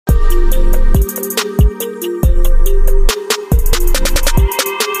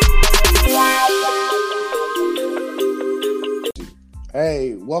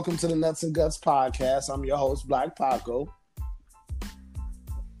welcome to the Nuts and Guts podcast. I'm your host, Black Paco.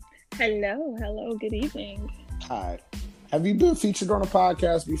 Hello, good evening. Hi. Have you been featured on a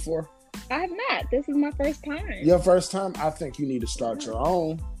podcast before? I have not. This is my first time. Your first time? I think you need to start your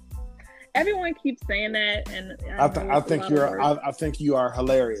own. Everyone keeps saying that, and I think you are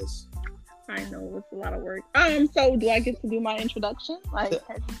hilarious. I know it's a lot of work. So do I get to do my introduction?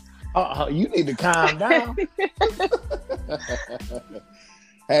 You need to calm down.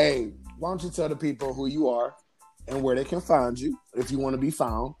 Hey, why don't you tell the people who you are and where they can find you if you want to be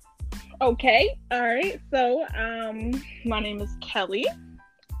found? Okay, all right. So, my name is Kelly.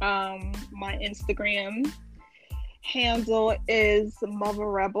 My Instagram handle is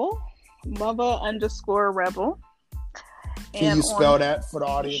Mother_Rebel. Can you spell that for the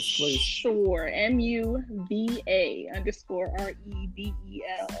audience, please? Sure. MUVA_REBEL.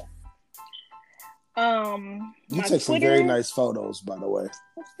 You take some very nice photos, by the way.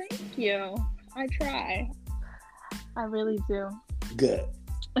 Well, thank you. I try. I really do. Good.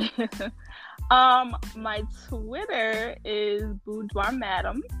 My Twitter is Boudoir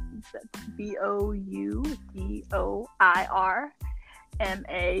Madam. That's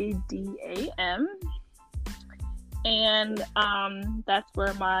BOUDOIRMADAM. And that's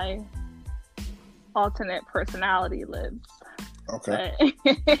where my alternate personality lives. Okay.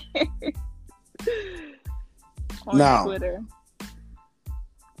 On now, Twitter.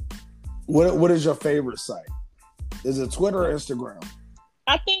 What is your favorite site? Is it Twitter or Instagram?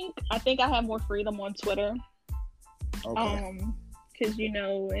 I think I have more freedom on Twitter. Okay. Because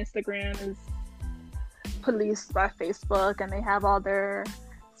Instagram is policed by Facebook, and they have all their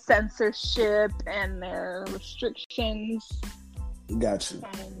censorship and their restrictions. Got you.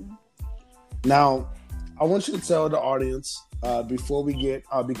 Now, I want you to tell the audience before we get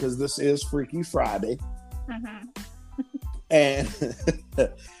because this is Freaky Friday, and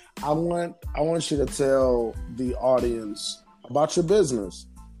I want you to tell the audience about your business,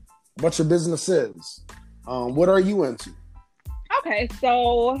 what your business is. What are you into? Okay,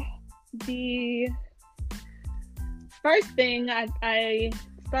 so the first thing I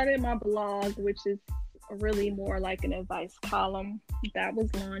started my blog, which is really more like an advice column that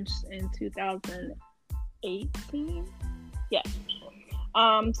was launched in 2018. Yeah.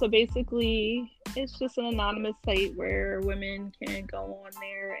 So basically, it's just an anonymous site where women can go on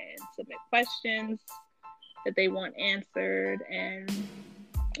there and submit questions that they want answered. And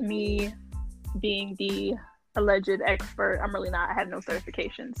me being the alleged expert, I'm really not. I have no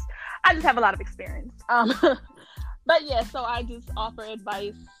certifications. I just have a lot of experience. But yeah, so I just offer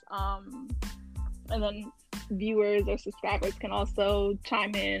advice. And then viewers or subscribers can also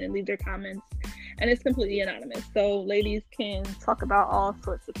chime in and leave their comments. And it's completely anonymous. So ladies can talk about all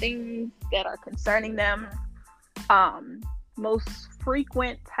sorts of things that are concerning them. Most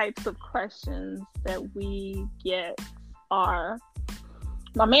frequent types of questions that we get are,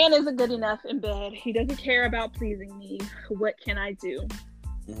 my man isn't good enough in bed. He doesn't care about pleasing me. What can I do?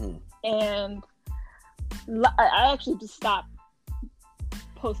 Mm-hmm. And I actually just stopped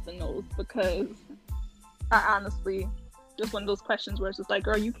posting those because I honestly, just one of those questions where it's just like,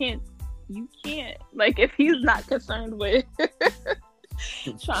 girl, you can't, like, if he's not concerned with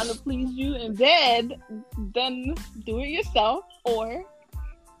trying to please you in bed, then do it yourself or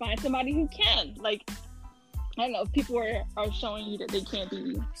find somebody who can. Like, I don't know, if people are showing you that they can't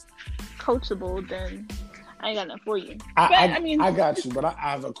be coachable, then I ain't got nothing for you. I got you, but I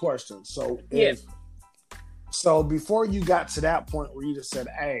have a question. So So before you got to that point where you just said,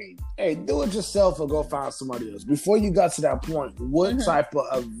 hey, do it yourself or go find somebody else. Before you got to that point, what type of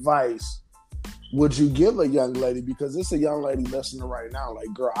advice would you give a young lady? Because it's a young lady listening right now. Like,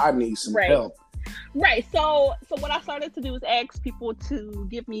 girl, I need some help. Right. So what I started to do is ask people to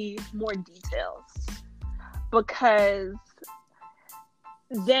give me more details, because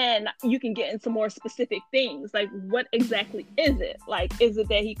then you can get into more specific things. Like, what exactly is it? Like, is it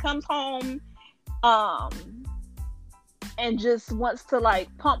that he comes home and just wants to like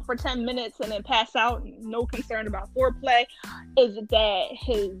pump for 10 minutes and then pass out, no concern about foreplay? Is it that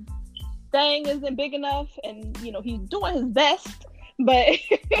his thing isn't big enough and he's doing his best, but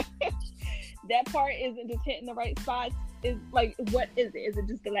that part isn't just hitting the right spots? Is like, what is it? Is it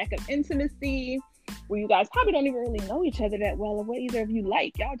just the lack of intimacy, where you guys probably don't even really know each other that well, or what either of you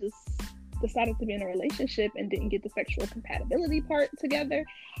like? Y'all just decided to be in a relationship and didn't get the sexual compatibility part together.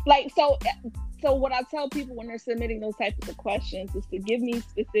 Like, so what I tell people when they're submitting those types of questions is to give me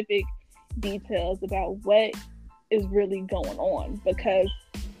specific details about what is really going on. Because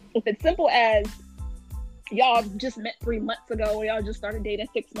if it's simple as y'all just met 3 months ago, or y'all just started dating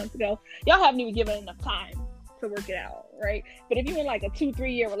 6 months ago, y'all haven't even given enough time to work it out, right? But if you're in like a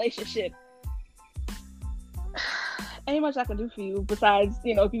 2-3 year relationship, ain't much I can do for you besides,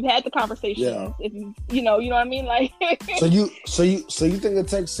 if you've had the conversations, if you know what I mean? Like, so you think it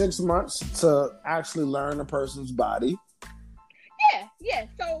takes 6 months to actually learn a person's body? Yeah.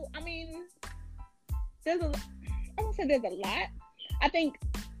 So, I mean, I won't say there's a lot. I think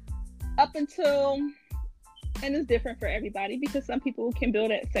up until, and it's different for everybody because some people can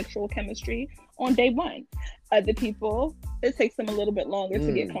build that sexual chemistry on day one. Other people, it takes them a little bit longer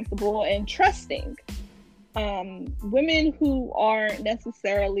to get comfortable and trusting. Women who aren't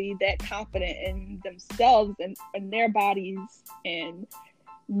necessarily that confident in themselves and their bodies and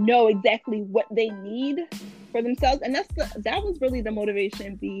know exactly what they need for themselves, and that was really the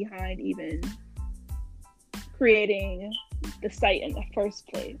motivation behind even creating the site in the first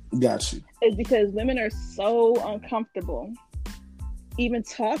place. Got you. Is because women are so uncomfortable even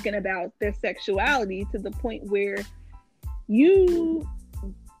talking about their sexuality to the point where you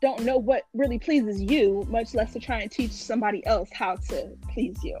don't know what really pleases you, much less to try and teach somebody else how to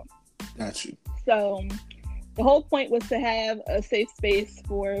please you. Got you. So the whole point was to have a safe space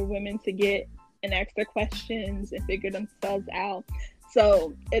for women to get and ask their questions and figure themselves out.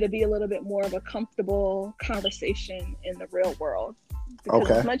 So it'll be a little bit more of a comfortable conversation in the real world. Because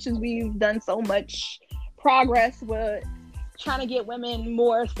as much as we've done so much progress with trying to get women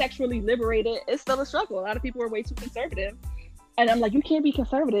more sexually liberated, it's still a struggle. A lot of people are way too conservative. And I'm like, you can't be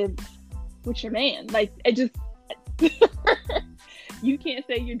conservative with your man. Like, it just, you can't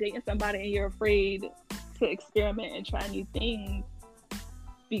say you're dating somebody and you're afraid to experiment and try new things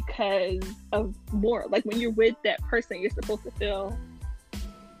because of more. Like, when you're with that person, you're supposed to feel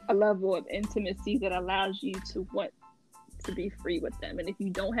a level of intimacy that allows you to want to be free with them. And if you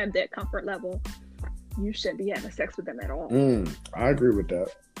don't have that comfort level, you shouldn't be having sex with them at all. I agree with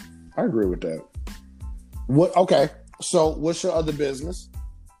that. So what's your other business?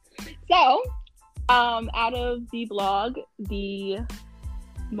 So, out of the blog, the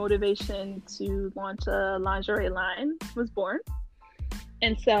motivation to launch a lingerie line was born.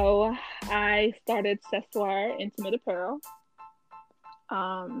 And so I started Sessoir Intimate Apparel.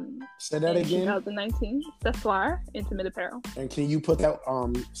 Say that again. 2019, Sessoir Intimate Apparel. And can you put that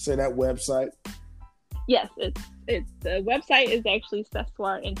say that website? Yes, it's the website is actually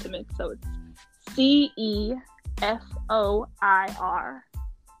Sessoir Intimate, so it's CESOIR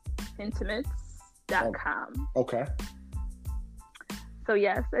intimates.com. Okay. So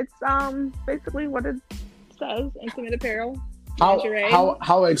yes, it's basically what it says, intimate apparel.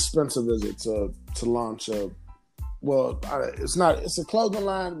 How expensive is it to launch a? Well, it's not. It's a clothing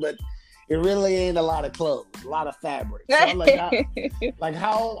line, but it really ain't a lot of clothes, a lot of fabric. So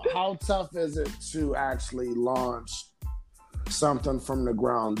how tough is it to actually launch something from the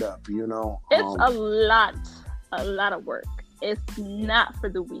ground up? It's a lot of work. It's not for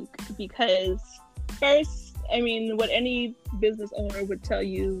the weak because first, I mean, what any business owner would tell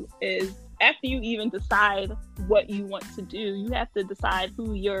you is after you even decide what you want to do, you have to decide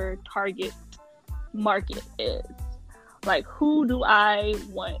who your target market is. Like, who do I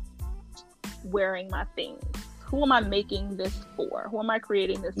want wearing my things? Who am I making this for? Who am I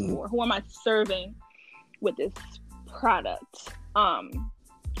creating this for? Who am I serving with this product?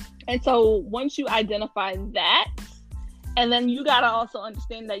 And so once you identify that, and then you gotta also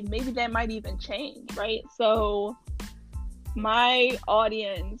understand that maybe that might even change, right? So my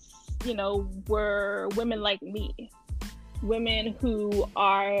audience, were women like me, women who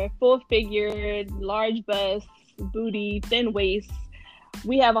are full-figured, large busts, booty, thin waist.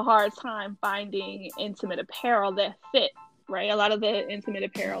 We have a hard time finding intimate apparel that fit, right? A lot of the intimate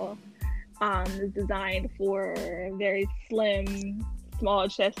apparel is designed for very slim,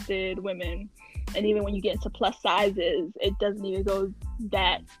 small-chested women. And even when you get into plus sizes, it doesn't even go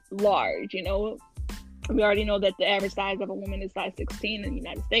that large, We already know that the average size of a woman is size 16 in the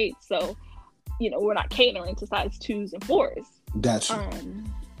United States. So, we're not catering to size 2s and 4s. Gotcha.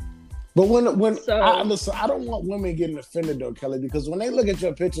 But when listen, I don't want women getting offended though, Kelly, because when they look at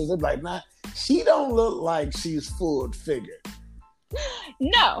your pictures, they're like, nah, she don't look like she's full figured.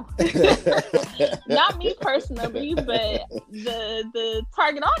 No, not me personally, but the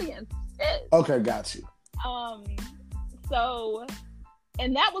target audience is. Okay, got you. So,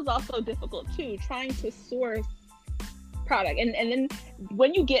 and that was also difficult too, trying to source product, and then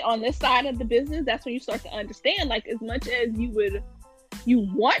when you get on this side of the business, that's when you start to understand, like, as much as you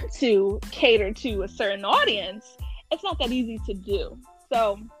want to cater to a certain audience, it's not that easy to do.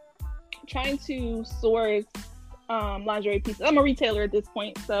 So trying to source lingerie pieces. I'm a retailer at this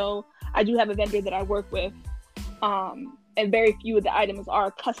point, so I do have a vendor that I work with, and very few of the items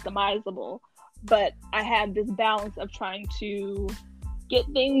are customizable. but I have this balance of trying to get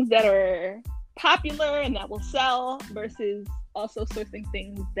things that are popular and that will sell versus also sourcing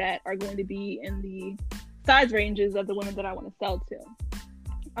things that are going to be in the size ranges of the women that I want to sell to.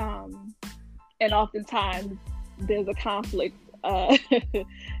 And oftentimes there's a conflict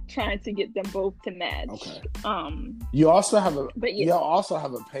trying to get them both to match. Okay. You also have a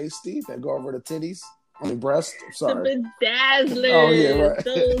pasty that go over the titties. I mean, breast. Sorry. The bedazzlers. Oh yeah, right.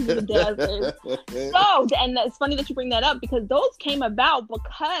 Those bedazzlers. So, and it's funny that you bring that up because those came about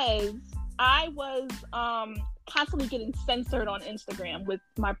because I was constantly getting censored on Instagram with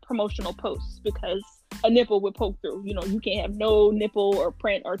my promotional posts because a nipple would poke through. You know, you can't have no nipple or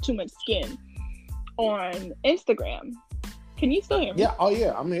print or too much skin on Instagram. Can you still hear me? Yeah. Oh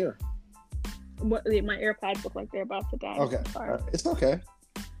yeah, I'm here. My AirPods look like they're about to die. Okay. It's okay.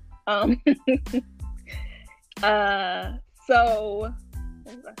 So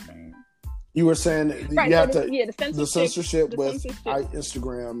what was I saying? You were saying right, you have the censorship with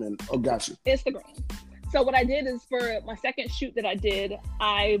Instagram and got you. Instagram. So what I did is for my second shoot that I did,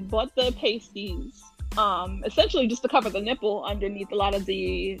 I bought the pasties, essentially just to cover the nipple underneath a lot of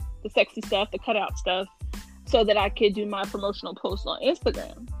the sexy stuff, the cutout stuff, so that I could do my promotional posts on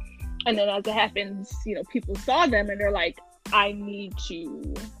Instagram. And then as it happens, you know, people saw them and they're like, I need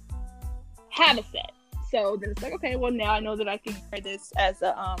to have a set. So then it's like, okay, well now I know that I can wear this as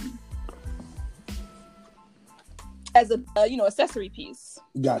a accessory piece.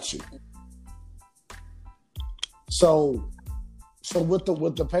 Got you. So with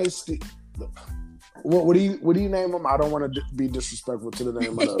the pasty, what do you name them? I don't want to be disrespectful to the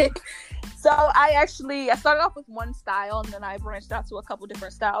name of it. So I started off with one style and then I branched out to a couple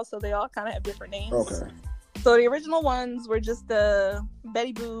different styles, so they all kind of have different names. Okay. So the original ones were just the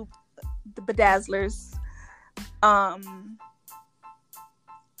Betty Boop, the bedazzlers.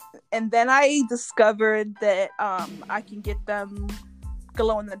 And then I discovered that I can get them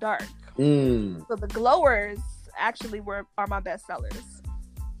glow in the dark. So the glowers actually are my best sellers.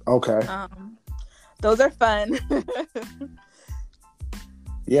 Okay. Those are fun.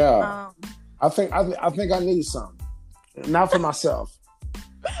 Yeah. I think I need some. Not for myself.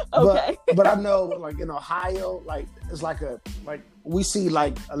 Okay. But I know, like in Ohio, like it's like we see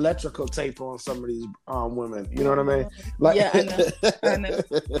like electrical tape on some of these women. You know what I mean? Like, yeah, I know.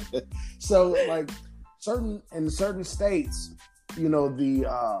 So like in certain states, you know,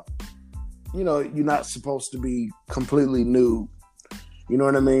 you're not supposed to be completely nude. You know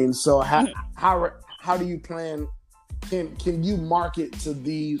what I mean? So how do you plan? Can you market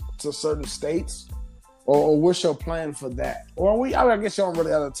to certain states? Or what's your plan for that? I guess you don't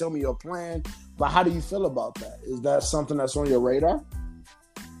really have to tell me your plan, but how do you feel about that? Is that something that's on your radar?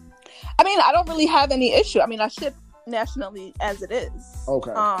 I mean, I don't really have any issue. I mean, I ship nationally as it is.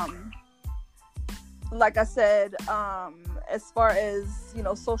 Okay. Like I said, as far as, you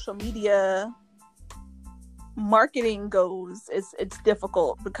know, social media marketing goes, it's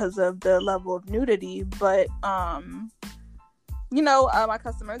difficult because of the level of nudity, but you know, my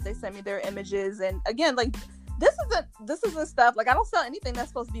customers, they send me their images, and again, like this isn't stuff, like I don't sell anything that's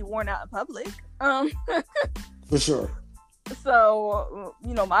supposed to be worn out in public. For sure. So,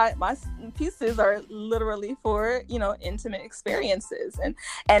 you know, my pieces are literally for, you know, intimate experiences,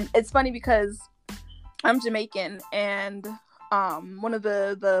 and it's funny because I'm Jamaican, and one of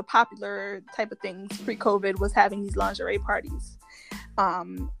the popular type of things pre-COVID was having these lingerie parties,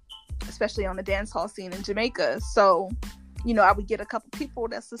 especially on the dance hall scene in Jamaica. So, you know, I would get a couple people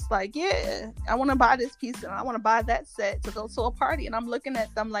that's just like, yeah, I want to buy this piece and I want to buy that set to go to a party. And I'm looking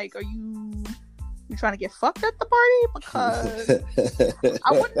at them like, are you trying to get fucked at the party? Because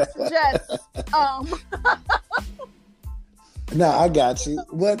I wouldn't suggest. No, I got you.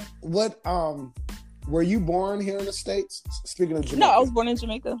 What were you born here in the States? Speaking of Jamaica. No, I was born in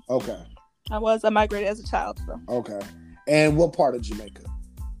Jamaica. Okay. I migrated as a child. So. Okay. And what part of Jamaica?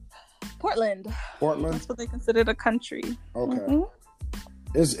 Portland. That's what they consider a country. Okay. Mm-hmm.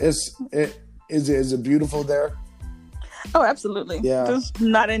 Is it beautiful there? Oh, absolutely. Yeah. There's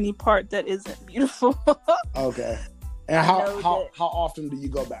not any part that isn't beautiful. Okay. And how often do you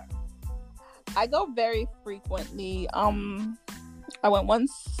go back? I go very frequently. I went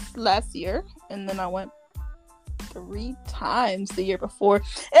once last year, and then I went 3 times the year before.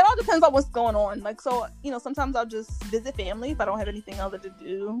 It all depends on what's going on. Like, so, you know, sometimes I'll just visit family if I don't have anything other to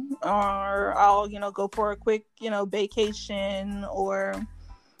do, or I'll, you know, go for a quick, you know, vacation, or,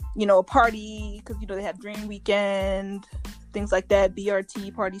 you know, a party, because, you know, they have Dream Weekend, things like that,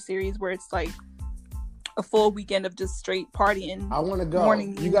 BRT party series, where it's like a full weekend of just straight partying. I want to go.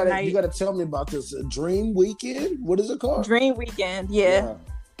 Morning, you gotta night. You gotta tell me about this Dream Weekend. What is it called? Dream Weekend, yeah.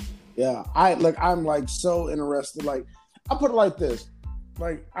 Yeah, I'm like so interested. Like, I put it like this: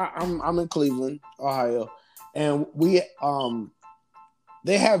 like I'm in Cleveland, Ohio, and we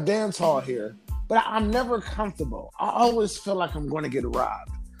they have dance hall here, but I'm never comfortable. I always feel like I'm going to get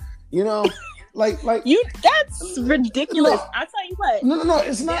robbed. You know, like you. That's ridiculous. No, I tell you what. No.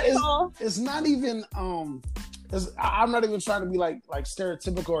 It's not. It's not even. I'm not even trying to be like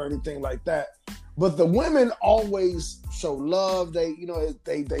stereotypical or anything like that. But the women always show love. They, you know,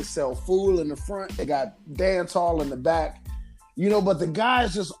 they sell food in the front. They got dance hall in the back. You know, but the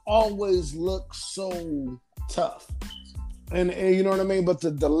guys just always look so tough. And you know what I mean? But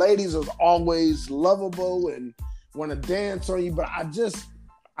the ladies are always lovable and want to dance on you. But I just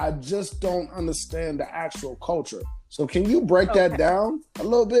don't understand the actual culture. So can you break that down a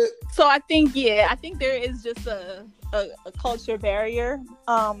little bit? So I think there is just a culture barrier.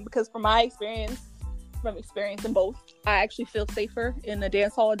 Because from my experience, from experiencing both, I actually feel safer in a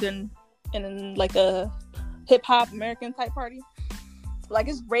dance hall than in like a hip hop American type party. Like,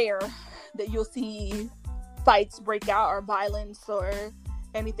 it's rare that you'll see fights break out or violence or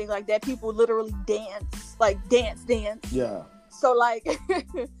anything like that. People literally dance. Yeah. So like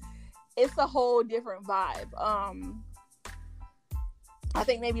it's a whole different vibe. I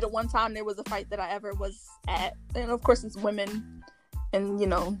think maybe the one time there was a fight that I ever was at, and of course it's women and, you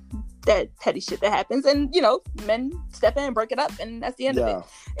know, that petty shit that happens, and, you know, men step in and break it up, and that's the end of it.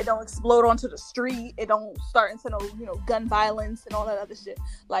 It don't explode onto the street. It don't start into no, you know, gun violence and all that other shit.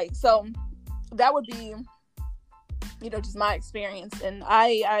 Like, so that would be, you know, just my experience. And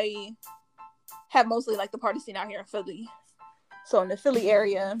I have mostly like the party scene out here in Philly. So in the Philly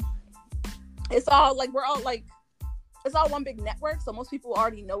area, it's all like, we're all like, it's all one big network. So most people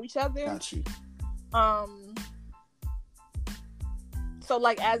already know each other. Got you. So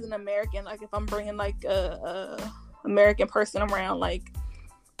like, as an American, like if I'm bringing like a American person around, like,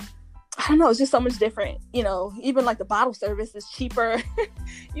 I don't know, it's just so much different. You know, even like the bottle service is cheaper.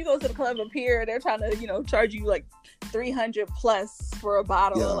 You go to the club up here, they're trying to, you know, charge you like $300 plus for a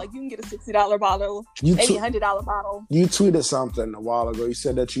bottle. Yeah. Like, you can get a $60 bottle, maybe $100 bottle. You tweeted something a while ago. You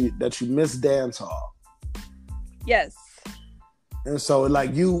said that you miss dance hall. Yes. And so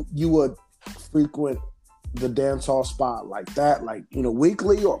like you would frequent the dance hall spot like that, like, you know,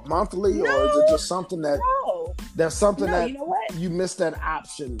 weekly or monthly, or is it just something that that's something that, you know what, you missed that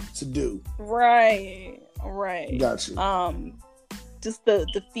option to do? Right. Got you. Just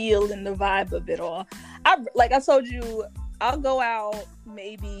the feel and the vibe of it all. Like I told you, I'll go out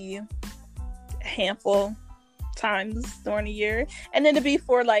maybe a handful times during the year, and then to be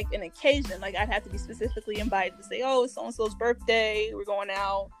for like an occasion, like I'd have to be specifically invited to say, oh, it's so and so's birthday, we're going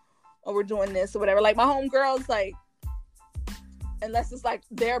out, or we're doing this or whatever. Like, my homegirls, like, unless it's like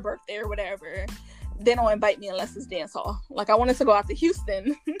their birthday or whatever, they don't invite me unless it's dance hall. Like, I wanted to go out to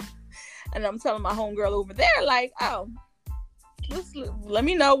Houston and I'm telling my homegirl over there, like, oh, let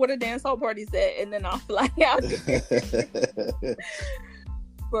me know what a dance hall party's at, and then I'll fly out.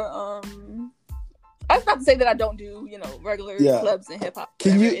 But that's not to say that I don't do, you know, regular clubs and hip hop.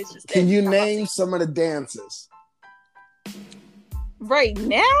 Can you name some of the dances right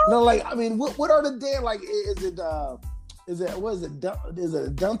now? No, like, I mean, what are the dance? Like, is it a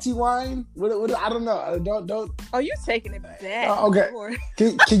Dunty wine? What I don't know. Don't. Oh, you're taking it back. Okay.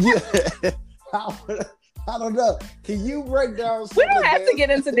 Can you? I don't know. Can you break down? We don't have to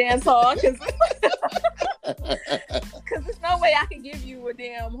get into dance hall because there's no way I can give you a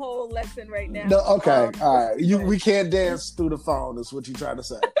damn whole lesson right now. No, okay, all right. We can't dance through the phone. Is what you're trying to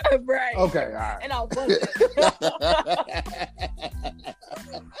say? Right. Okay, all right. And I'll book it.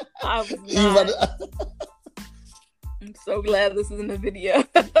 I was not. I'm so glad this is in the video.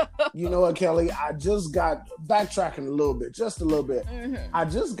 You know what, Kelly? I just got backtracking just a little bit. Mm-hmm. I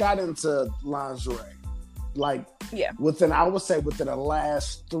just got into lingerie. Like, within the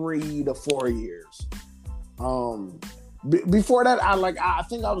last 3 to 4 years. Before that, I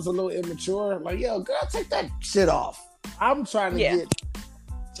think I was a little immature. Like, yo, girl, take that shit off. I'm trying to get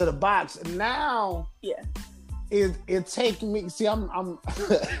to the box. And now, it take me. See, I'll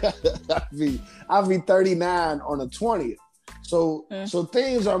be 39 on the 20th. So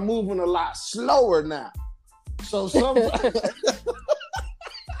things are moving a lot slower now. So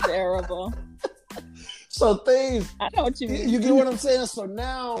terrible. So things, I know what you mean. You get what I'm saying? So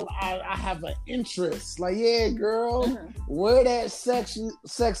now I have an interest. Like, yeah, girl, wear that sexy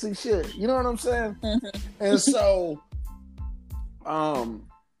shit. You know what I'm saying? And so,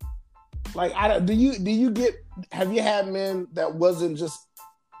 like, have you had men that wasn't just,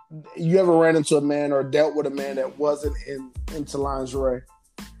 you ever ran into a man or dealt with a man that wasn't into lingerie?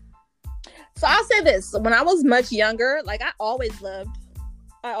 So I'll say this. When I was much younger, like, I always loved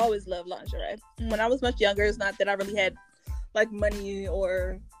I always loved lingerie. When I was much younger, it's not that I really had like money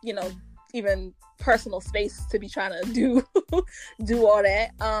or, you know, even personal space to be trying to do all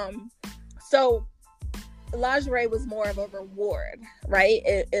that. So lingerie was more of a reward, right?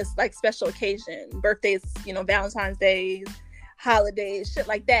 It's like special occasion, birthdays, you know, Valentine's Day, holidays, shit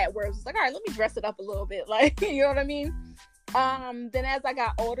like that, where it's like, all right, let me dress it up a little bit, like, you know what I mean? Then as I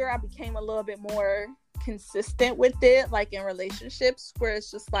got older, I became a little bit more consistent with it, like in relationships, where it's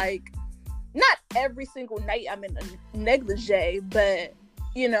just like, not every single night I'm in a negligee, but,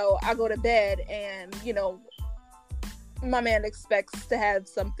 you know, I go to bed and, you know, my man expects to have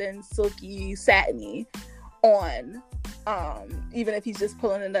something silky, satiny on, even if he's just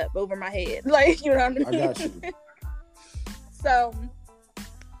pulling it up over my head, like, you know what I mean? I got you. So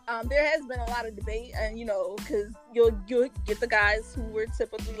there has been a lot of debate, and you know, because you'll get the guys who were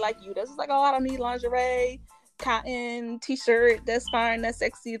typically like you, that's just like, oh, I don't need lingerie, cotton t-shirt, that's fine, that's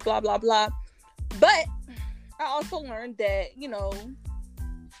sexy, blah blah blah. But I also learned that, you know,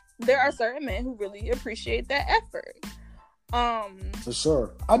 there are certain men who really appreciate that effort. For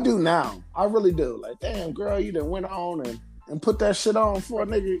sure. I do now. I really do. Like, damn, girl, you done went on and put that shit on for a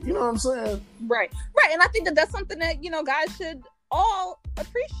nigga. You know what I'm saying? Right. And I think that that's something that, you know, guys should all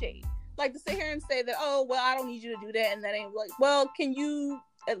appreciate. Like, to sit here and say that, oh, well, I don't need you to do that, and that ain't like, well, can you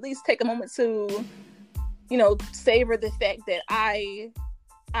at least take a moment to, you know, savor the fact that I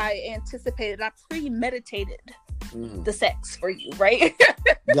anticipated, I premeditated the sex for you, right?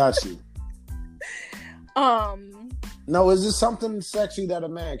 Got you. No, is this something sexy that a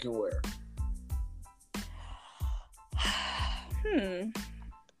man can wear? Can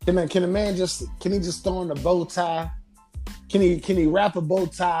a man just throw on a bow tie? Can he wrap a bow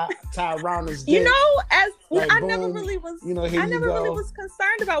tie around his dick? You know, as like, I boom, never really was, you know, I never really was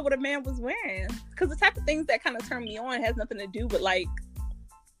concerned about what a man was wearing, because the type of things that kind of turn me on has nothing to do with like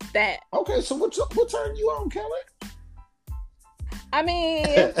that. Okay, so what turned you on, Kelly? I mean,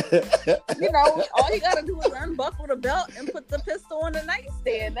 you know, all you gotta do is unbuckle the belt and put the pistol on the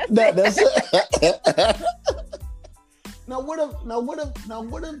nightstand. That's it. Now what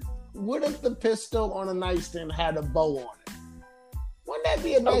if the pistol on the nightstand had a bow on it? Wouldn't that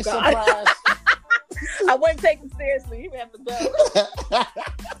be a nice surprise? I wouldn't take him seriously. He would have to go.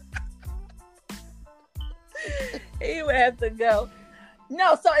 He would have to go.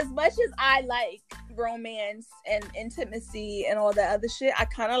 No, so as much as I like romance and intimacy and all that other shit, I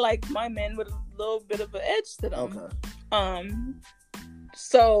kind of like my men with a little bit of an edge to them. Okay.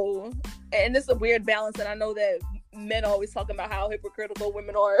 So, and it's a weird balance, and I know that men always talking about how hypocritical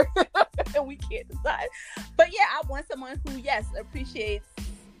women are, and we can't decide. But yeah, I want someone who, yes, appreciates,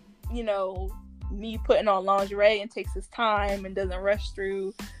 you know, me putting on lingerie and takes his time and doesn't rush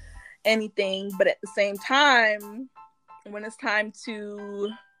through anything. But at the same time, when it's time to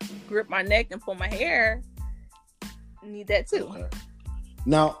grip my neck and pull my hair, I need that too. Okay.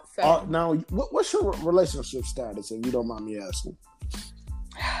 Now, what's your relationship status, if you don't mind me asking?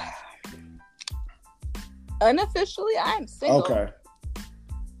 Unofficially, I am single. Okay.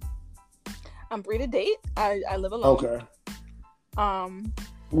 I'm free to date. I live alone. Okay.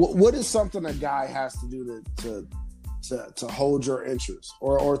 What is something a guy has to do to hold your interest,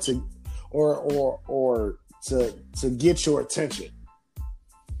 or to get your attention?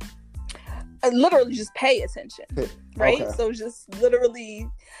 Literally just pay attention, right? Okay. So just literally,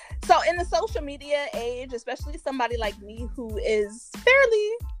 so in the social media age, especially somebody like me who is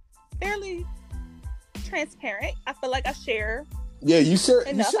fairly transparent, I feel like I share. Yeah, you share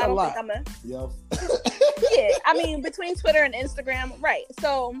enough. You share I don't a lot. think I'm Yep. Yeah, I mean, between Twitter and Instagram, right?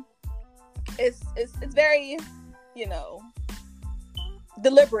 So it's very, you know,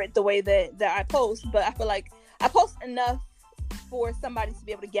 deliberate the way that I post, but I feel like I post enough for somebody to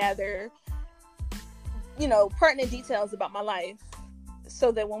be able to gather, you know, pertinent details about my life,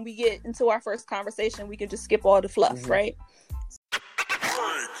 so that when we get into our first conversation, we can just skip all the fluff, right?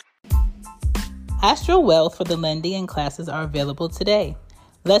 Astral Wealth for the lending and classes are available today.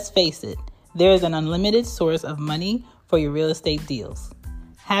 Let's face it, there is an unlimited source of money for your real estate deals.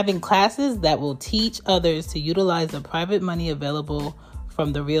 Having classes that will teach others to utilize the private money available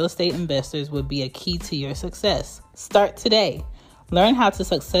from the real estate investors would be a key to your success. Start today. Learn how to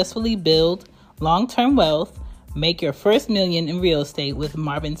successfully build long-term wealth. Make your first million in real estate with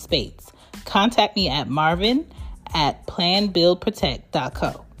Marvin Spates. Contact me at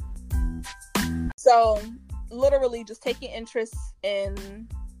marvin@planbuildprotect.co. So literally just taking interest in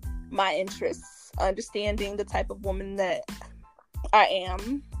my interests, understanding the type of woman that I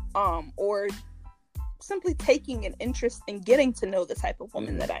am, or simply taking an interest in getting to know the type of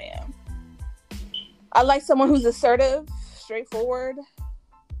woman that I am. I like someone who's assertive, straightforward,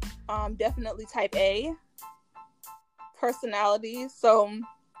 definitely type A personality. So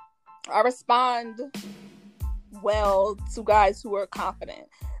I respond well to guys who are confident,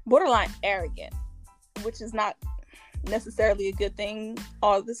 borderline arrogant, which is not necessarily a good thing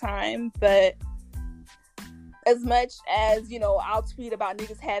all the time, but as much as, you know, I'll tweet about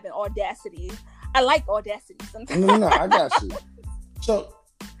niggas having audacity, I like audacity sometimes. No, I got you. So,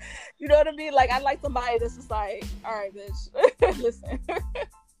 you know what I mean? Like, I like somebody that's just like, all right, bitch, listen.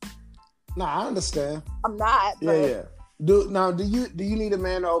 No, I understand. I'm not. Yeah, yeah. Do you need a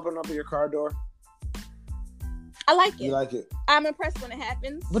man to open up your car door? I like it. You like it? I'm impressed when it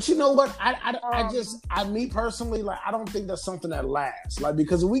happens. But you know what? Me personally, like, I don't think that's something that lasts. Like,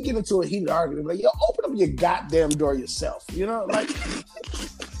 because if we get into a heated argument, like, yo, open up your goddamn door yourself. You know, like.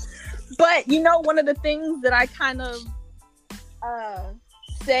 But you know, one of the things that I kind of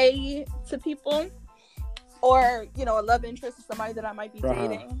say to people, or you know, a love interest of somebody that I might be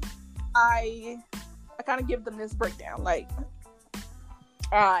dating, I kind of give them this breakdown. Like,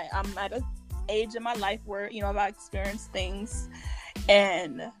 all right, I'm at a age in my life where, you know, I've experienced things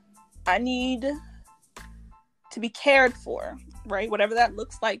and I need to be cared for, right? Whatever that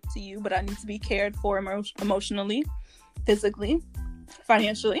looks like to you, but I need to be cared for emotionally, physically,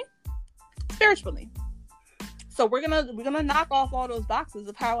 financially, spiritually. So we're gonna knock off all those boxes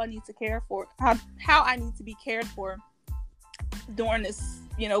of how I need to care for, how I need to be cared for during this,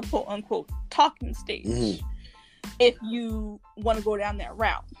 you know, quote unquote talking stage. Mm-hmm. If you want to go down that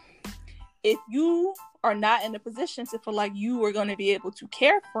route. If you are not in a position to feel like you are going to be able to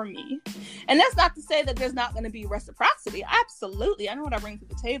care for me, and that's not to say that there's not going to be reciprocity. Absolutely. I know what I bring to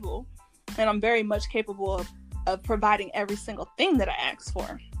the table, and I'm very much capable of providing every single thing that I ask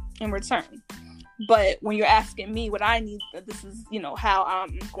for in return. But when you're asking me what I need, this is, you know, how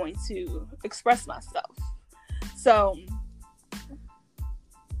I'm going to express myself. So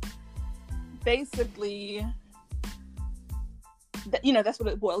basically, you know, that's what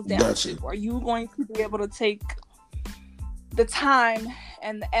it boils down to. Are you going to be able to take the time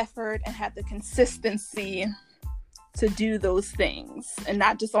and the effort and have the consistency to do those things, and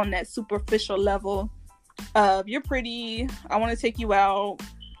not just on that superficial level of, you're pretty, I want to take you out,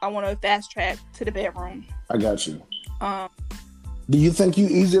 I want to fast track to the bedroom. I got you. Do you think you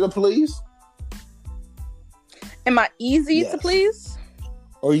easy to please? Am I easy to please?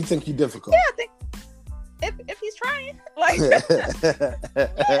 Or you think you difficult? Yeah, I think if he's trying, like, yeah,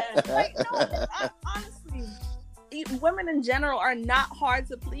 like, no, honestly, women in general are not hard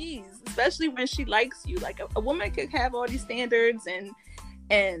to please, especially when she likes you. Like, a woman could have all these standards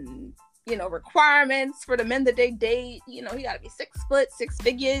and you know, requirements for the men that they date. You know, he got to be 6 foot, 6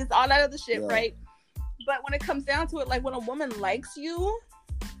 figures, all that other shit, right? But when it comes down to it, like, when a woman likes you,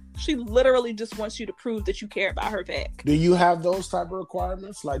 she literally just wants you to prove that you care about her back. Do you have those type of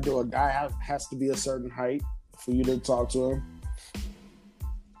requirements? Like, do a guy has to be a certain height for you to talk to him?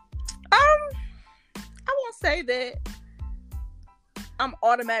 I won't say that I'm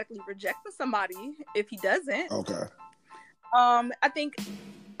automatically rejecting somebody if he doesn't. Okay. I think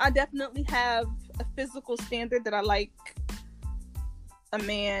I definitely have a physical standard that I like a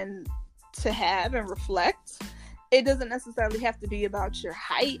man to have and reflect. It doesn't necessarily have to be about your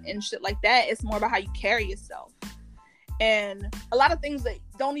height and shit like that. It's more about how you carry yourself. And a lot of things that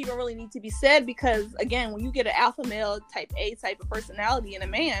don't even really need to be said, because, again, when you get an alpha male type A type of personality in a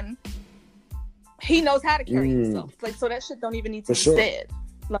man, he knows how to carry himself. Like, so that shit don't even need to be said.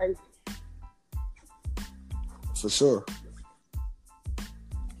 Like, for sure.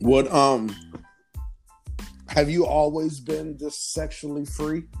 What, have you always been this sexually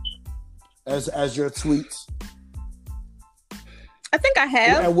free as your tweets? I think I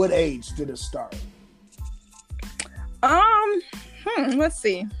have. At what age did it start? Let's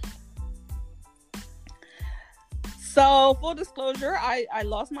see. So, full disclosure, I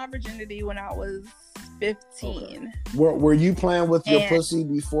lost my virginity when I was 15. Okay. Were you playing with your pussy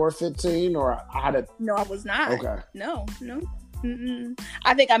before 15, or how did? No, I was not. Okay. No. Mm-mm.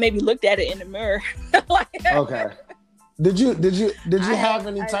 I think I maybe looked at it in the mirror. Like, okay. Did you have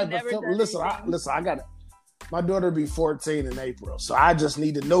any type of film? Listen, I got it. My daughter be 14 in April, so I just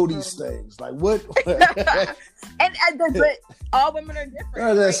need to know these things. Like, what? but all women are different.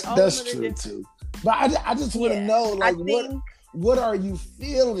 No, that's true too. But I just want to know, like, what are you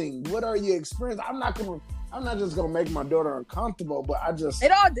feeling? What are you experiencing? I'm not just gonna make my daughter uncomfortable, but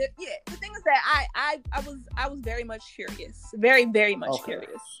it all did. Yeah, the thing is that I was very much curious, very, very much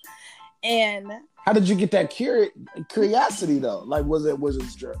curious. And how did you get that curiosity though? Like, was it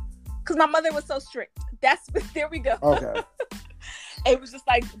strict? Because my mother was so strict. There we go. Okay. It was just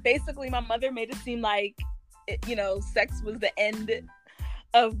like, basically my mother made it seem like, you know, sex was the end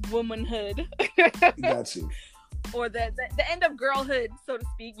of womanhood. Got you. Or the end of girlhood, so to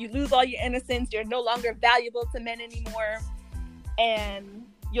speak. You lose all your innocence. You're no longer valuable to men anymore. And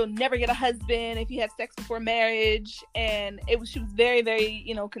you'll never get a husband if you have sex before marriage. And she was very, very,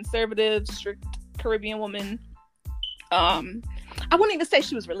 conservative, strict Caribbean woman. I wouldn't even say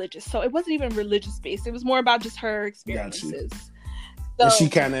she was religious. So it wasn't even religious based. It was more about just her experiences. So, and she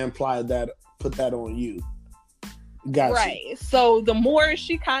kind of implied that, put that on you. Gotcha. Right. So the more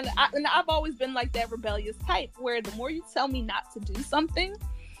she and I've always been like that rebellious type where the more you tell me not to do something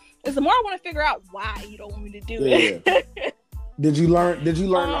is the more I want to figure out why you don't want me to do it. Did you learn the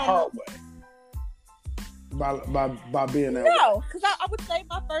hard way by being that way? No, because I would say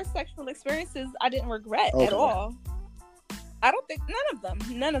my first sexual experiences I didn't regret at all. I don't think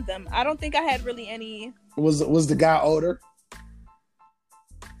none of them. I don't think I had really any. Was the guy older?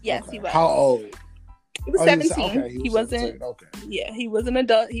 Yes, he was. How old? He was 17. He wasn't. Okay. Yeah, he was an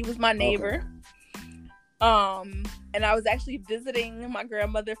adult. He was my neighbor. Okay. And I was actually visiting my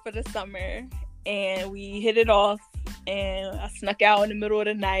grandmother for the summer, and we hit it off. And I snuck out in the middle of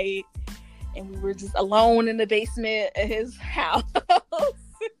the night, and we were just alone in the basement of his house.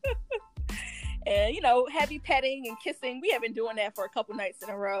 And heavy petting and kissing. We have been doing that for a couple nights in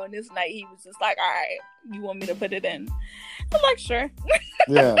a row. And this night he was just like, "All right, you want me to put it in?" I'm like, "Sure."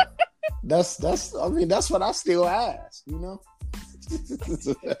 Yeah. That's what I still ask,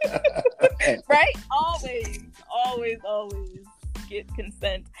 Right? Always get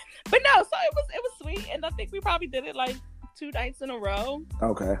consent. But no, so it was sweet, and I think we probably did it like 2 nights in a row.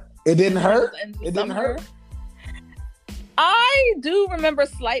 Okay. It didn't hurt? It didn't hurt? I do remember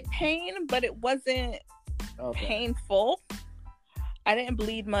slight pain, but it wasn't painful. I didn't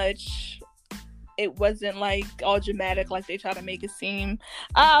bleed much. It wasn't like all dramatic like they try to make it seem.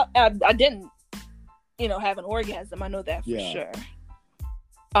 I didn't, have an orgasm. I know that for sure.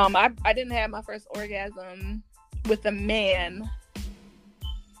 I didn't have my first orgasm with a man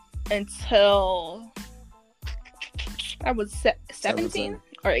until I was 17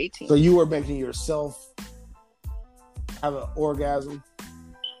 or 18. So you were making yourself have an orgasm?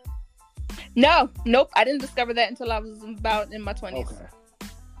 Nope. I didn't discover that until I was about in my 20s. Okay.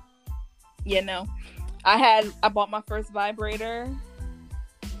 Yeah, no. I bought my first vibrator.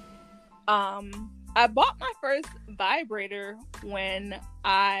 I bought my first vibrator when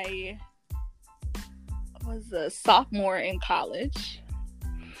I was a sophomore in college.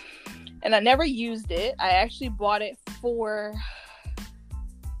 And I never used it. I actually bought it to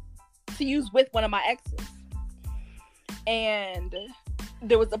use with one of my exes. And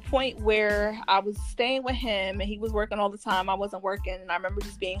there was a point where I was staying with him and he was working all the time. I wasn't working. And I remember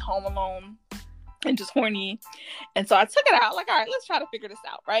just being home alone and just horny. And so I took it out, like, all right, let's try to figure this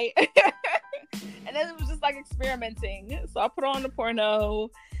out, right? And then it was just like experimenting. So I put on the porno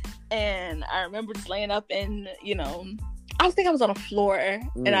and I remember just laying up and, I think I was on the floor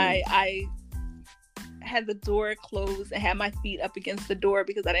and I had the door closed and had my feet up against the door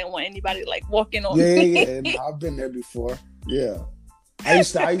because I didn't want anybody like walking on me. Yeah, and I've been there before. Yeah. I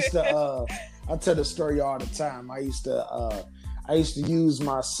used to I tell the story all the time. I used to use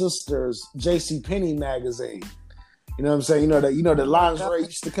my sister's JCPenney magazine. You know what I'm saying? The lingerie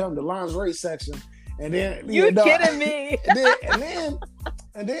used to come, the lingerie section. And then you're kidding me.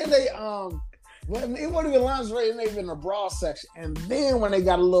 and then they well, it wasn't even lingerie, it may have been the bra section. And then when they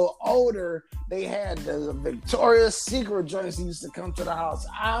got a little older, they had the Victoria's Secret joints that used to come to the house.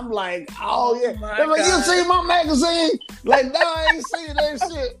 I'm like, oh yeah. They're like, you see my magazine? Like, no, I ain't seen that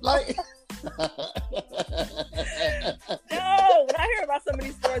shit. Like no, when I hear about some of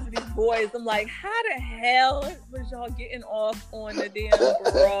these stories of these boys, I'm like, how the hell was y'all getting off on the damn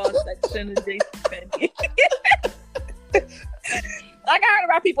bra section of JCPenney? Like, I heard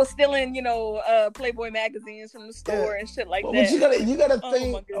about people stealing, Playboy magazines from the store and shit like that. But you gotta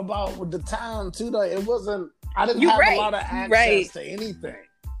think about the time too, though. It wasn't. I didn't have a lot of access to anything.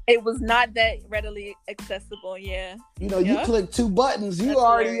 It was not that readily accessible. Yeah. You click 2 buttons, you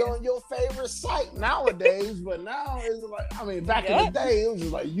already on your favorite site nowadays. But now it's like, back in the day, it was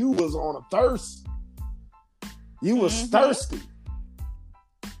just like you was on a thirst. You was thirsty.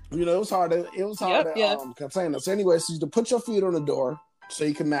 It was hard to contain us. Anyway, so you put your feet on the door so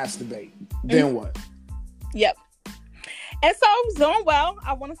you can masturbate. Then what? Yep. And so I was doing well.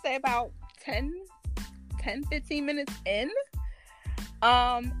 I want to say about 10, 15 minutes in,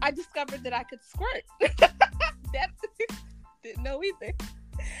 I discovered that I could squirt. Didn't know either.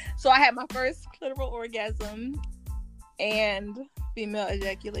 So I had my first clitoral orgasm and female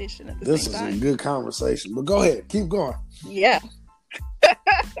ejaculation at the same time. This is a good conversation, but go ahead. Keep going. Yeah.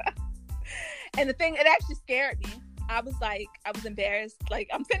 And the thing, it actually scared me. I was embarrassed. Like,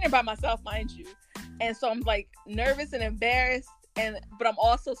 I'm sitting here by myself, mind you. And so I'm like nervous and embarrassed. But I'm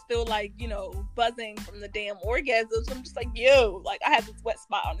also still like, you know, buzzing from the damn orgasms. I'm just like, yo, like I had this wet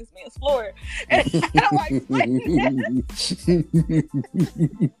spot on this man's floor. And I'm like,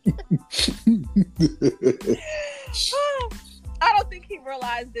 I don't think he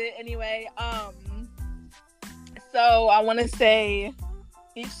realized it anyway. So I want to say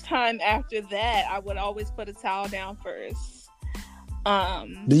each time after that, I would always put a towel down first.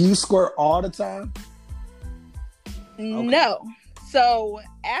 Do you squirt all the time? Okay. No. So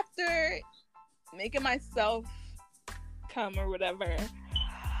after making myself come or whatever,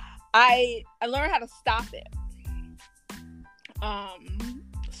 I learned how to stop it.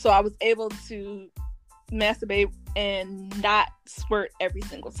 So I was able to masturbate and not squirt every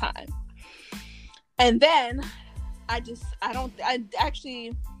single time. And then I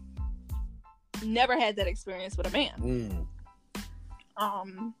actually never had that experience with a man.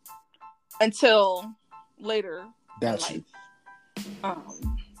 Until later in life.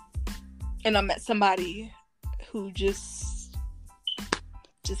 And I met somebody who just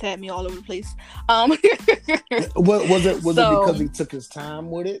had me all over the place. Was it because he took his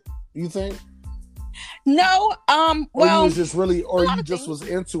time with it, you think? No. Well, or you was just really, or you just was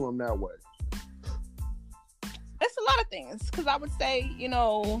into him that way? It's a lot of things. Because I would say, you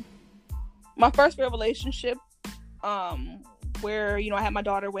know, my first real relationship, where, you know, I had my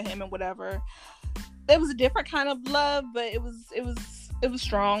daughter with him and whatever. It was a different kind of love, but it was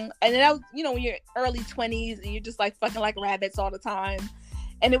strong. And then I was, you know, when you're early 20s and you're just like fucking like rabbits all the time.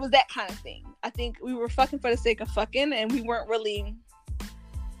 And it was that kind of thing. I think we were fucking for the sake of fucking, and we weren't really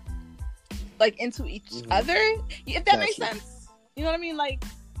like into each other. If that makes sense. You know what I mean? Like,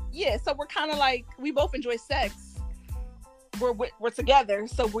 yeah, so we're kind of like, we both enjoy sex. We're together,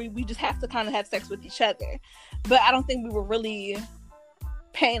 so we just have to kind of have sex with each other. But I don't think we were really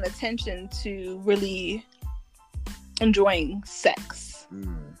paying attention to really enjoying sex.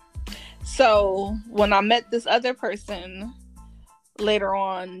 So when I met this other person later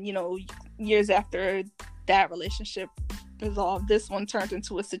on, you know, years after that relationship resolved, this one turned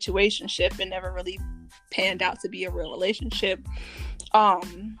into a situationship and never really panned out to be a real relationship.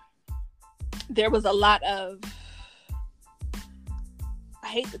 There was a lot of, I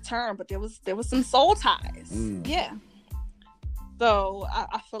hate the term, but there was some soul ties. Yeah. So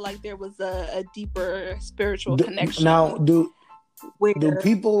I feel like there was a deeper spiritual connection. Now, do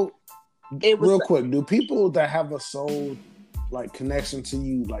people, real quick, do people that have a soul like connection to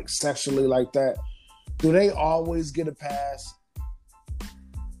you, like sexually like that, do they always get a pass?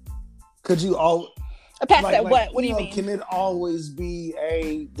 Could you all a pass at what? What do you mean? Can it always be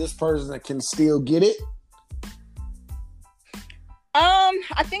this person that can still get it?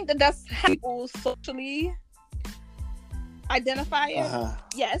 I think that's how people socially identify it.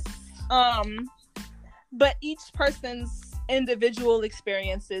 Yes. But each person's individual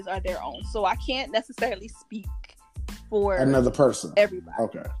experiences are their own. So I can't necessarily speak for another person. Everybody.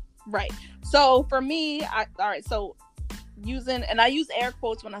 Okay. Right. So for me, so I use air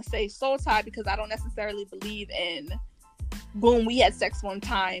quotes when I say soul tie, because I don't necessarily believe in boom, we had sex one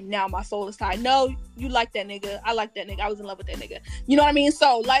time, now my soul is tied. No, you like that nigga, I like that nigga, I was in love with that nigga. You know what I mean?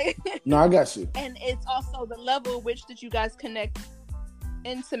 So like no, I got you. And it's also the level at which that you guys connect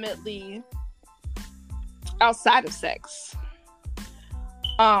intimately outside of sex.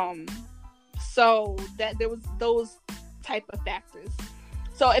 So that there was those type of factors.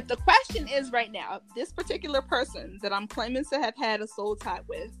 So if the question is right now, this particular person that I'm claiming to have had a soul tie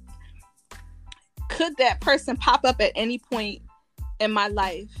with, could that person pop up at any point in my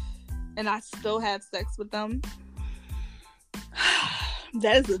life and I still have sex with them?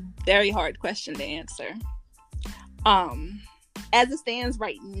 That is a very hard question to answer. As it stands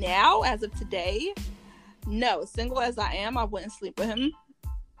right now, as of today, no. Single as I am, I wouldn't sleep with him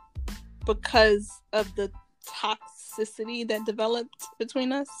because of the toxicity that developed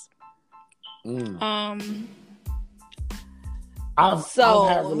between us. I've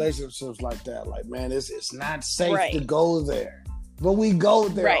had relationships like that. Like, man, it's not safe to go there, but we go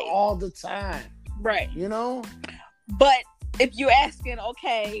there all the time. Right. You know? But if you're asking,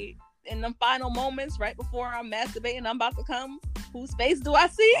 okay, in the final moments, right before I'm masturbating, I'm about to come, whose face do I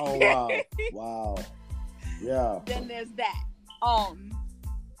see? Oh, wow. Wow. Yeah. Then there's that.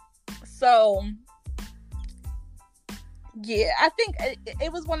 So, yeah, I think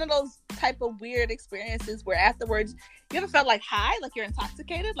it was one of those type of weird experiences where afterwards, you ever felt like high, like you're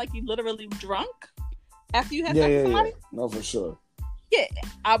intoxicated, like you literally drunk after you had sex with somebody? Yeah. No, for sure. Yeah,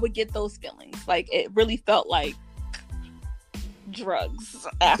 I would get those feelings. Like, it really felt like drugs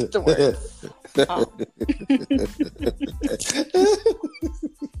afterwards. And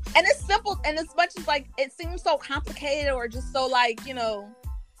it's simple, and as much as like it seems so complicated or just so like, you know,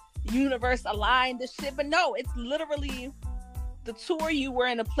 universe aligned this shit, but no, it's literally the two of you were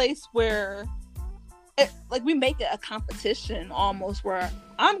in a place where like we make it a competition almost, where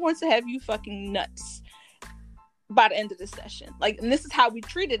I'm going to have you fucking nuts by the end of the session. Like, and this is how we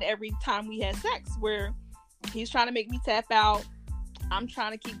treated every time we had sex, where he's trying to make me tap out, I'm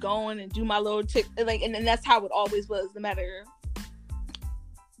trying to keep going and do my little tick, like, and that's how it always was, no matter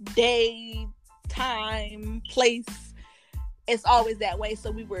day, time, place. It's always that way. So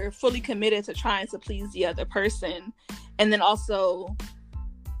we were fully committed to trying to please the other person, and then also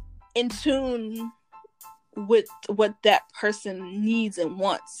in tune with what that person needs and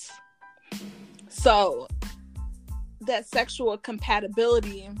wants. So that sexual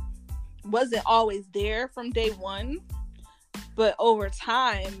compatibility wasn't always there from day one, but over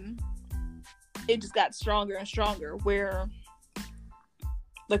time it just got stronger and stronger, where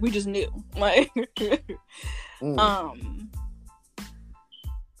like we just knew, like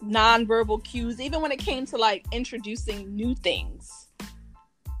nonverbal cues, even when it came to like introducing new things.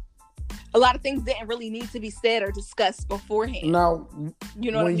 A lot of things didn't really need to be said or discussed beforehand. Now,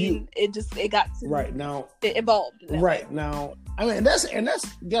 you know what I mean? It got to, right now, it evolved. Right now, I mean, that's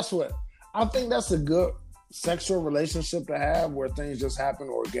guess what? I think that's a good sexual relationship to have, where things just happen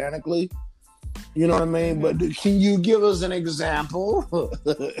organically. You know what I mean? Mm-hmm. But can you give us an example?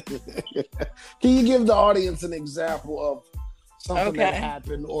 Can you give the audience an example of something that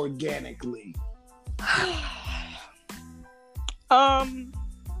happened organically?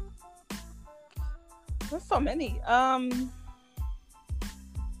 There's so many. I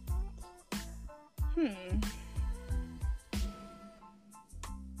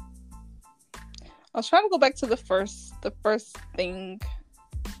was trying to go back to the first thing.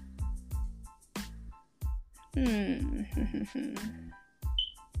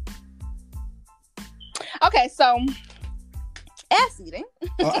 Okay, so ass eating.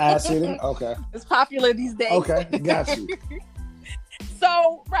 Oh, ass eating? Okay. It's popular these days. Okay, got you.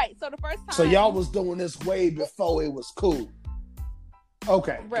 So the first time. So y'all was doing this way before it was cool.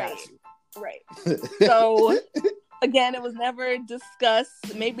 Okay, right. Got you. Right. So again, it was never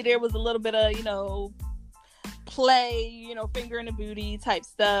discussed. Maybe there was a little bit of, you know, play, you know, finger in the booty type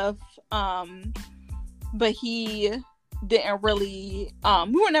stuff. But he didn't really,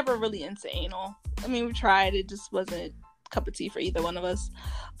 we were never really into anal. I mean, we tried, it just wasn't a cup of tea for either one of us.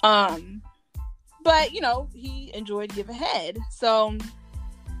 But, you know, he enjoyed giving head. So,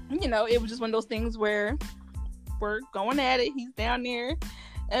 you know, it was just one of those things where we're going at it. He's down there.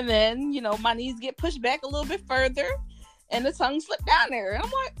 And then, you know, my knees get pushed back a little bit further. And the tongue slipped down there. And I'm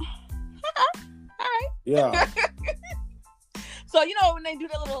like, all right. Yeah. So, you know, when they do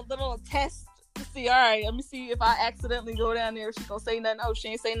that little test to see, all right, let me see if I accidentally go down there, she gonna say nothing. Oh, she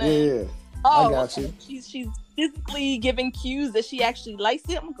ain't say nothing. Yeah. Oh, I got you. She's physically giving cues that she actually likes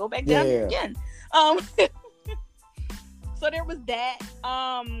it. I'm gonna go back down there again. So there was that.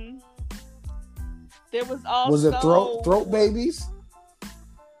 There was also, was it throat babies?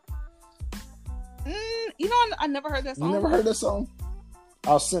 You know, I never heard that song. You never heard that song?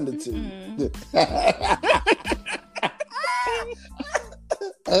 I'll send it to you.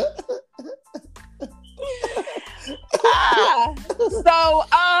 So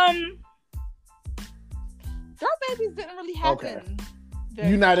throat babies didn't really happen. Okay.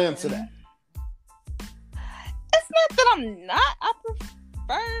 You're not into that. It's not that I'm not. I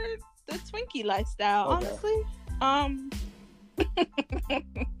prefer the Twinkie lifestyle, honestly.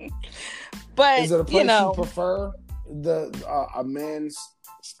 But is it a place you prefer a man's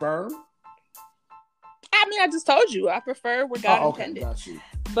sperm? I mean, I just told you I prefer where God intended. Got you.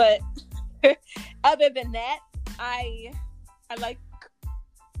 But other than that, I like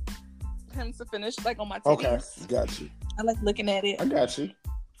him to finish like on my titties. Okay, got you. I like looking at it. I got you.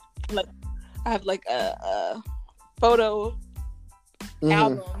 Like I have like a photo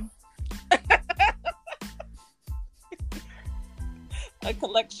album. A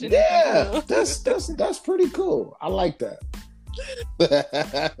collection. Yeah, that's pretty cool. I like that.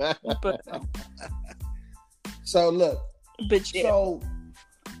 So look. But yeah. So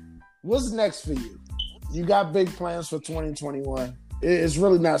what's next for you? You got big plans for 2021. It's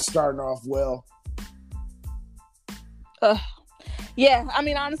really not starting off well. Yeah, I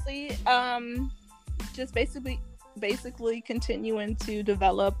mean, honestly, just basically continuing to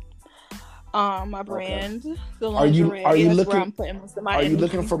develop my brand, the lingerie. Are you looking? Where I'm putting most of my are energy. You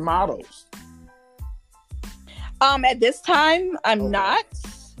looking for models? At this time, I'm not.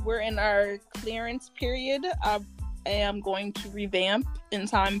 We're in our clearance period. I am going to revamp in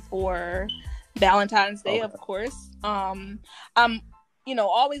time for Valentine's Day, of course. I'm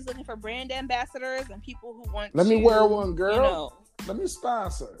always looking for brand ambassadors and people who want Let to, me wear one, girl. Let me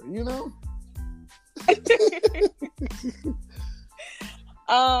sponsor,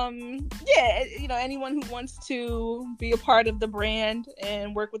 anyone who wants to be a part of the brand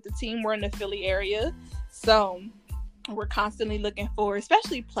and work with the team. We're in the Philly area, so we're constantly looking for,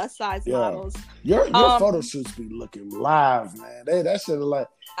 especially plus size models. Your photo shoots be looking live, man. That shit like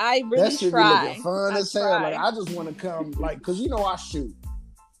I really that shit try. be looking fun as hell. Like I just want to come, like, cause I shoot,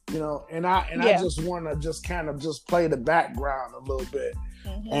 and I just want to just kind of just play the background a little bit.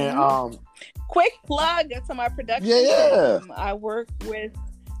 Mm-hmm. And quick plug to my production. Yeah. I work with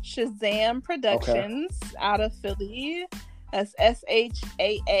Shazam Productions out of Philly. That's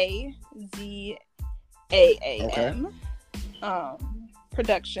SHAAZAAM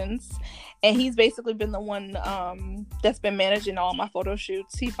Productions, and he's basically been the one that's been managing all my photo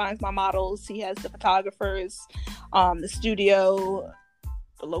shoots. He finds my models. He has the photographers, the studio,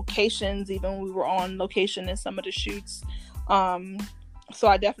 the locations. Even we were on location in some of the shoots. So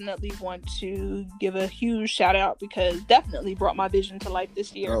I definitely want to give a huge shout out because definitely brought my vision to life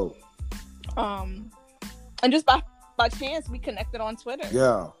this year. And just by chance we connected on Twitter.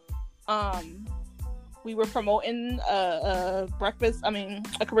 Yeah. We were promoting a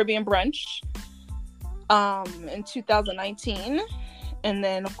Caribbean brunch in 2019, and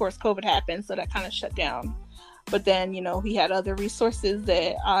then of course COVID happened, so that kind of shut down. But then he had other resources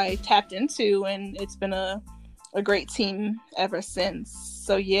that I tapped into, and it's been a great team ever since.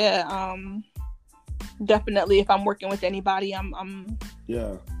 So definitely if I'm working with anybody, I'm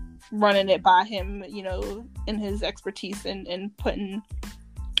running it by him, in his expertise and putting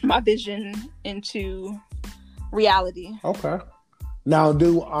my vision into reality. Okay. Now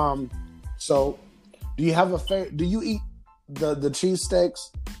do you have do you eat the cheesesteaks?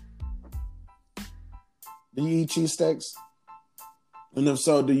 Do you eat cheesesteaks? And if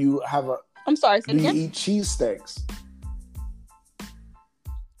so, do you have I'm sorry, do you eat cheesesteaks?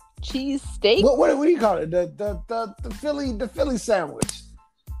 Cheesesteak? What do you call it? The Philly sandwich.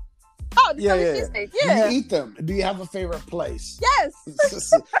 Oh, the Philly cheesesteak. Yeah. Do you eat them? Do you have a favorite place? Yes.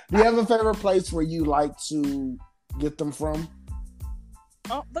 Do you have a favorite place where you like to get them from?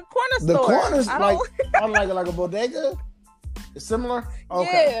 Oh, the corner store. The corners, like a bodega? It's similar?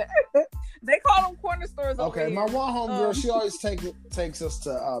 Okay. Yeah. They call them corner stores over here. My one homegirl, she always takes us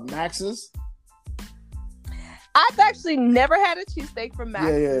to Max's. I've actually never had a cheesesteak from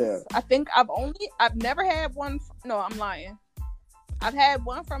Max's. Yeah. I think I've never had one. No, I'm lying. I've had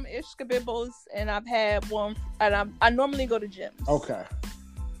one from Ishkabibble's, and I've had one, and I normally go to Jim's. Okay.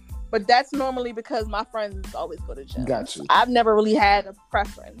 But that's normally because my friends always go to Jim's. Got you. I've never really had a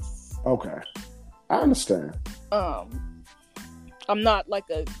preference. Okay. I understand. I'm not like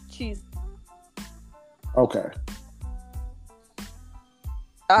a cheese. Okay.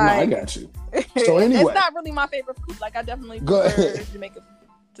 I got you. So anyway, it's not really my favorite food. Like I definitely prefer Jamaican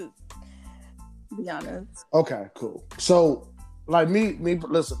food, to be honest. Okay, cool. So like me,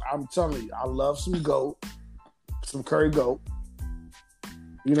 listen, I'm telling you, I love some goat, some curry goat.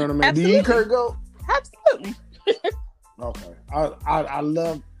 You know what I mean? Absolutely. Do you eat curry goat? Absolutely. Okay. I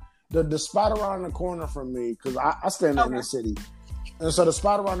love the spot around the corner from me, because I stay in the inner city. And so the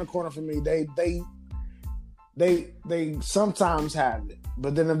spot around the corner from me, they sometimes have it.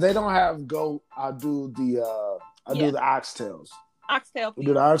 But then if they don't have goat, I do the do the oxtails. Oxtail. We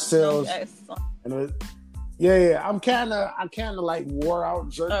do the oxtails. Yes. And I kind of like wore out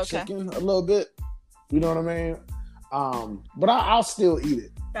jerk chicken a little bit. You know what I mean? But I'll still eat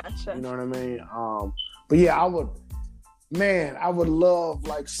it. Gotcha. You know what I mean? But yeah, I would love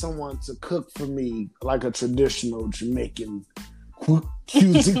like someone to cook for me like a traditional Jamaican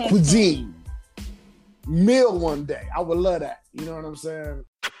cuisine meal one day. I would love that. You know what I'm saying?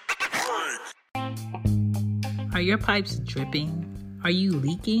 Are your pipes dripping? Are you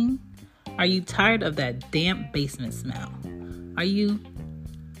leaking? Are you tired of that damp basement smell? Are you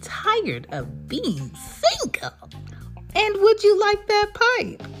tired of being single? And would you like that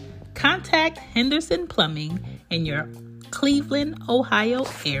pipe? Contact Henderson Plumbing in your Cleveland, Ohio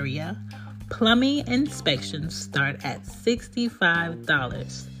area. Plumbing inspections start at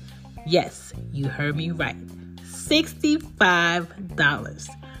 $65. Yes, you heard me right. $65.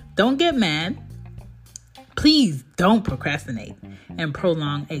 Don't get mad. Please don't procrastinate and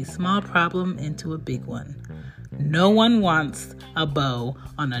prolong a small problem into a big one. No one wants a bow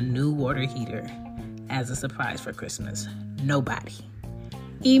on a new water heater as a surprise for Christmas. Nobody.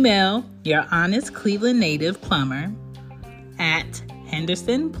 Email your honest Cleveland native plumber at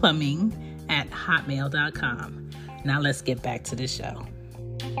hendersonplumbing@hotmail.com. Now let's get back to the show.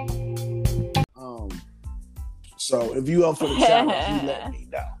 So if you up for the challenge, you let me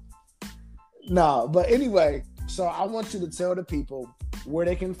know. No, but anyway, so I want you to tell the people where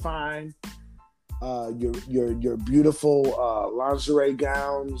they can find your beautiful lingerie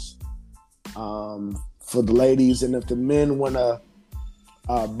gowns for the ladies, and if the men want to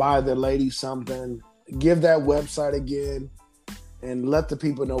buy their ladies something, give that website again and let the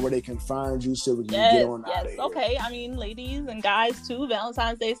people know where they can find you so we can get on out of here. Okay, I mean, ladies and guys too,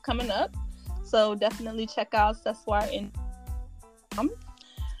 Valentine's Day is coming up, so definitely check out Cessoir.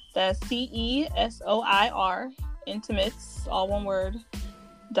 That's CESOIR Intimates, all one word,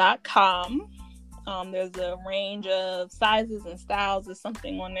 .com. There's a range of sizes and styles. There's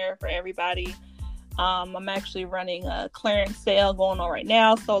something on there for everybody. I'm actually running a clearance sale going on right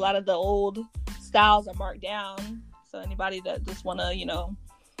now, so a lot of the old styles are marked down. So anybody that just want to,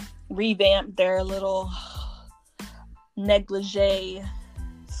 revamp their little negligee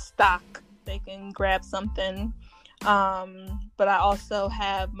stock, they can grab something. But I also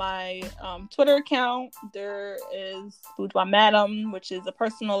have my Twitter account. There is Food by Madam, which is a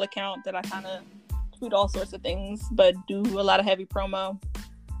personal account that I kind of tweet all sorts of things, but do a lot of heavy promo.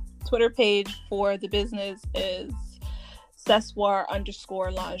 Twitter page for the business is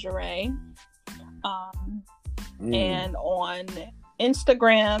Cessoir_lingerie. And on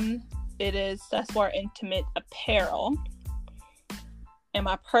Instagram, it is Cessoir Intimate Apparel. And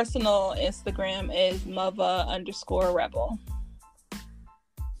my personal Instagram is Mava_Rebel.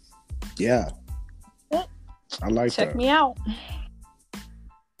 Yeah. Yep. I like Check that. me out.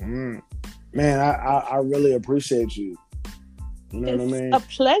 Man, I really appreciate you. You know what I mean? It's a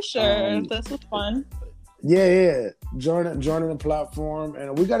pleasure. This was fun. Yeah. Joining the platform,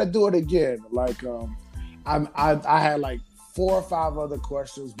 and we got to do it again. Like, I had like 4 or 5 other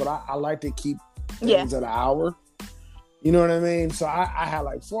questions, but I like to keep things at an hour. You know what I mean? So I had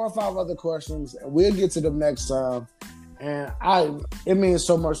like 4 or 5 other questions, and we'll get to them next time. And it means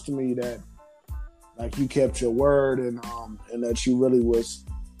so much to me that like you kept your word, and that you really was,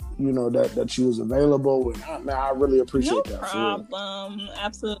 that you was available. And I really appreciate that. No problem.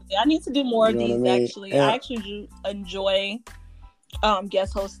 Absolutely. I need to do more of these. I mean? Actually, I actually do enjoy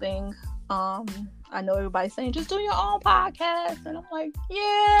guest hosting. I know everybody's saying just do your own podcast, and I'm like,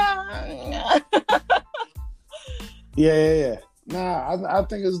 yeah. Yeah. Nah, I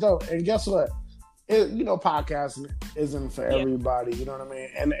think it's dope. And guess what? Podcasting isn't for everybody. You know what I mean?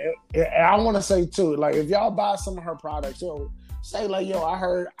 And I want to say too, like if y'all buy some of her products, say like, yo, I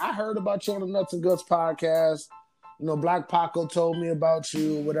heard about you on the Nuts and Guts podcast. Black Paco told me about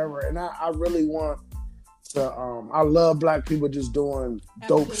you, whatever. And I really want to. I love Black people just doing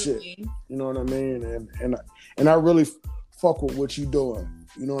dope shit. You know what I mean? And I really fuck with what you doing.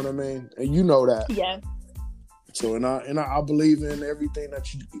 You know what I mean? And you know that. Yeah. So I believe in everything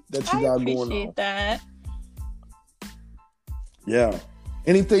that you got going on. I appreciate that. Yeah.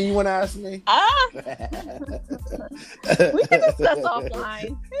 Anything you want to ask me? We can discuss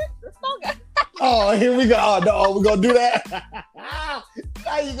offline. Oh, here we go. Oh, no, we're gonna do that. Now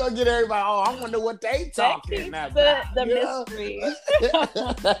you gonna get everybody. Oh, I wonder what they talking about. The mystery.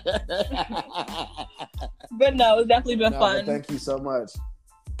 But no, it's definitely been fun. Thank you so much.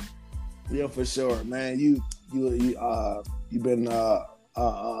 Yeah, for sure, man. You've been a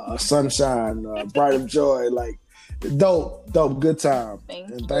sunshine, bright of joy, like dope, good time.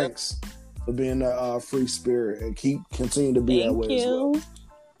 Thanks for being a free spirit, and continue to be that way as well.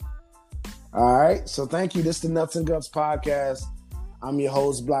 All right, so thank you. This is the Nuts and Guts podcast. I'm your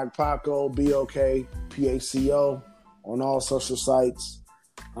host, Black Paco, BOKPACO, on all social sites.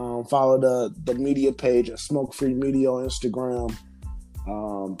 Follow the media page at Smoke Free Media on Instagram.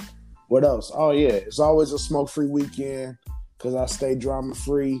 What else? Oh yeah, it's always a smoke-free weekend because I stay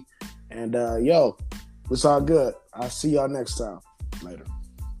drama-free. And it's all good. I'll see y'all next time. Later.